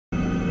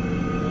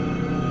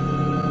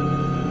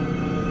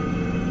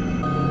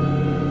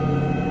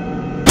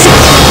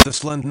The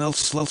Slenderman.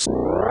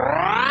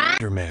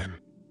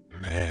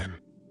 Man.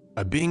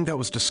 A being that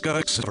was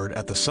discovered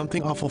at the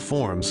Something Awful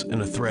forums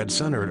in a thread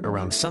centered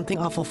around Something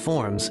Awful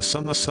forums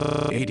some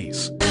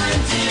 80s.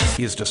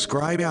 He is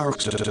described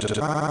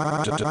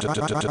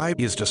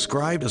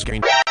as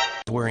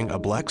wearing a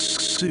black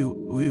suit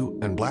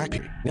and black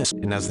penis,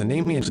 and as the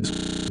name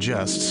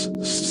suggests,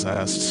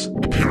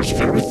 appears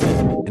very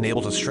thin and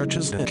able to stretch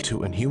his neck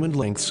to inhuman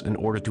lengths in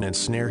order to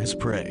ensnare his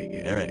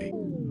prey.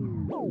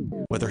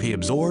 Whether he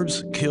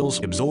absorbs, kills,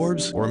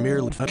 or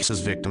merely fucks his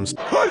victims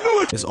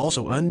is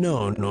also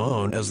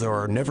unknown, as there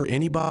are never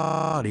any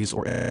bodies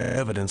or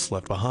evidence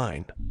left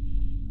behind.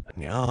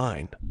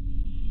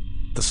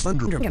 The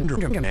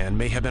Slenderman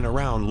may have been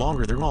around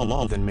longer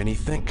than many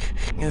think.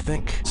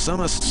 Some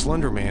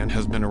Slenderman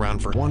has been around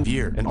for 1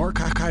 year. An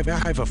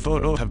archive of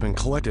photos have been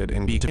collected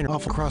and beaten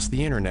off across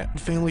the internet.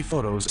 Family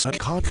photos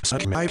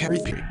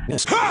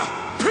penis.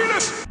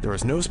 There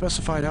is no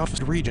specified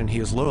office region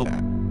he is located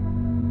at.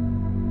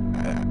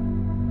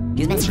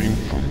 He's been seen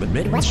from the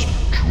Midwest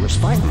to as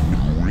far as the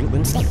New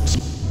England states.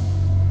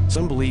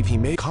 Some believe he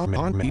may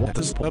comment on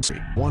this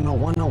website.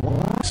 10101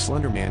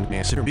 Slenderman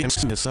may be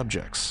the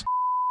subjects.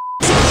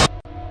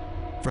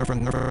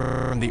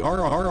 From the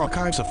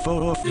archives of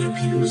photos, it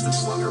appears the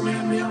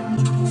Slenderman may have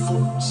multiple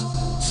forms,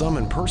 some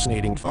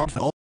impersonating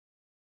all.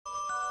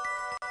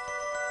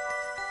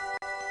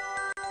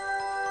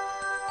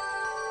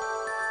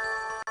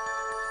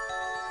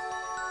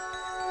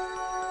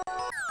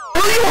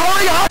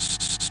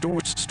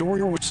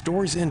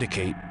 Stories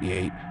indicate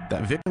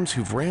that victims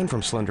who've ran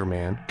from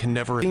Slenderman can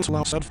never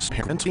allow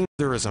self-parenting.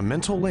 There is a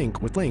mental link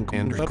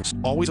and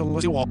always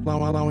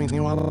allowing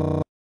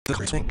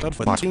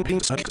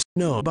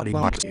nobody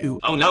likes you.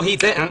 Oh no, he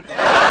didn't.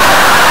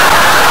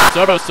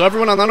 So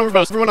everyone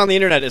on the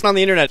internet is on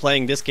the internet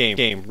playing this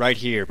game right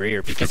here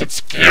because it's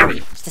scary.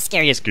 It's the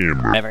scariest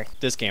game ever.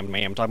 This game,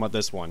 man, I'm talking about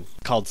this one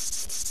called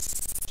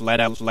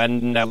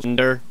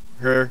Slender.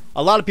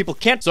 A lot of people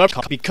can't search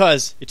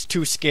because it's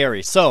too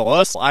scary.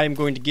 So I'm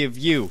going to give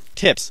you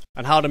tips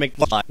on how to make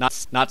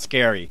not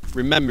scary.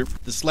 Remember,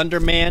 the Slender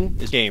Man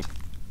is a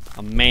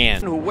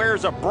man Who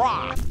wears a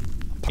bra?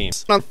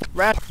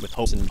 With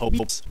hopes and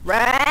hopes.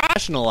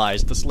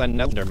 Rationalize the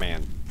Slender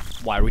Man.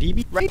 Why would he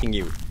be writing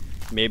you?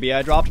 Maybe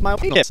I dropped my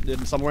penis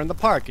somewhere in the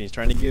park and he's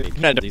trying to give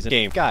me. He's a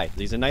game guy.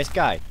 He's a nice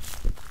guy.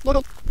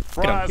 Look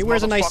at him. He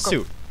wears a nice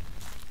suit.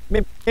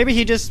 Maybe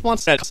he just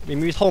wants that.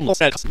 Maybe he's homeless.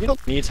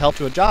 Needs help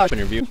to a job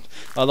interview.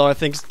 Although I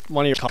think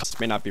one of your costs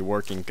may not be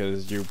working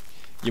because you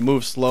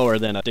move slower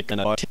than a dick in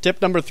a.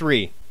 Tip number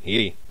 3.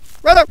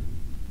 Brother.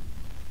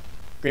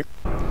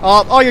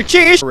 Oh, your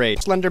cheese!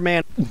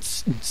 Slenderman.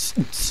 Let's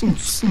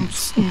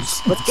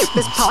get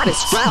this party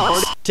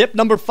started. Tip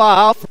number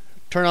 5.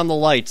 Turn on the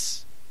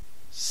lights.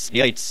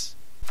 Sing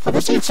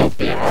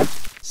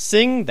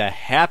the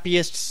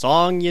happiest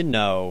song you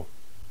know.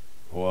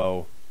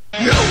 Whoa.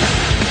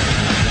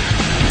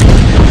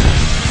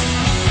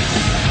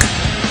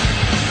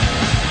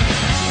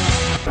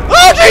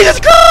 Oh, Jesus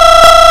Christ!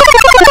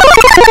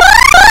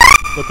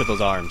 Look at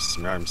those arms.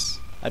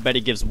 I bet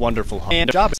he gives wonderful hand jobs.